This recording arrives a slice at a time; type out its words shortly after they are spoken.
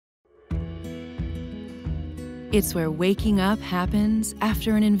It's where waking up happens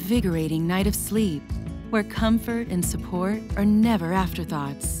after an invigorating night of sleep, where comfort and support are never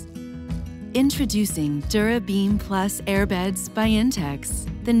afterthoughts. Introducing Dura-Beam Plus Airbeds by Intex,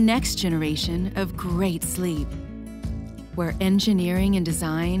 the next generation of great sleep, where engineering and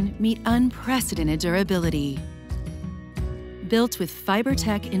design meet unprecedented durability. Built with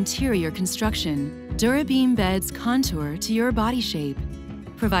FiberTech interior construction, Dura-Beam beds contour to your body shape,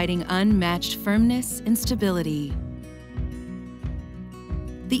 providing unmatched firmness and stability.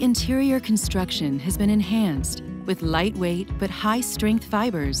 The interior construction has been enhanced with lightweight but high-strength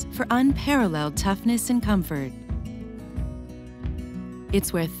fibers for unparalleled toughness and comfort.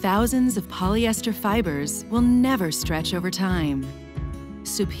 It's where thousands of polyester fibers will never stretch over time.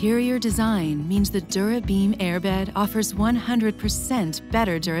 Superior design means the Dura-Beam Airbed offers 100%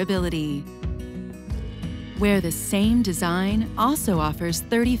 better durability, where the same design also offers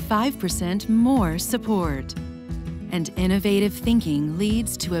 35% more support. And innovative thinking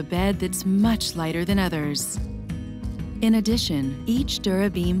leads to a bed that's much lighter than others. In addition, each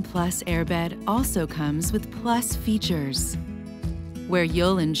Dura-Beam Plus Airbed also comes with Plus features, where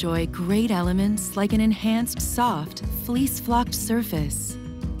you'll enjoy great elements like an enhanced soft, fleece-flocked surface.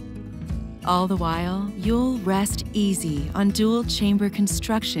 All the while, you'll rest easy on dual-chamber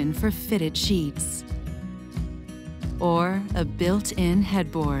construction for fitted sheets, or a built-in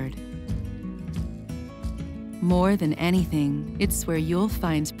headboard. More than anything, it's where you'll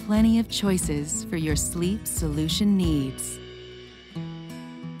find plenty of choices for your sleep solution needs.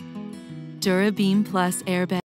 Dura-Beam Plus Airbed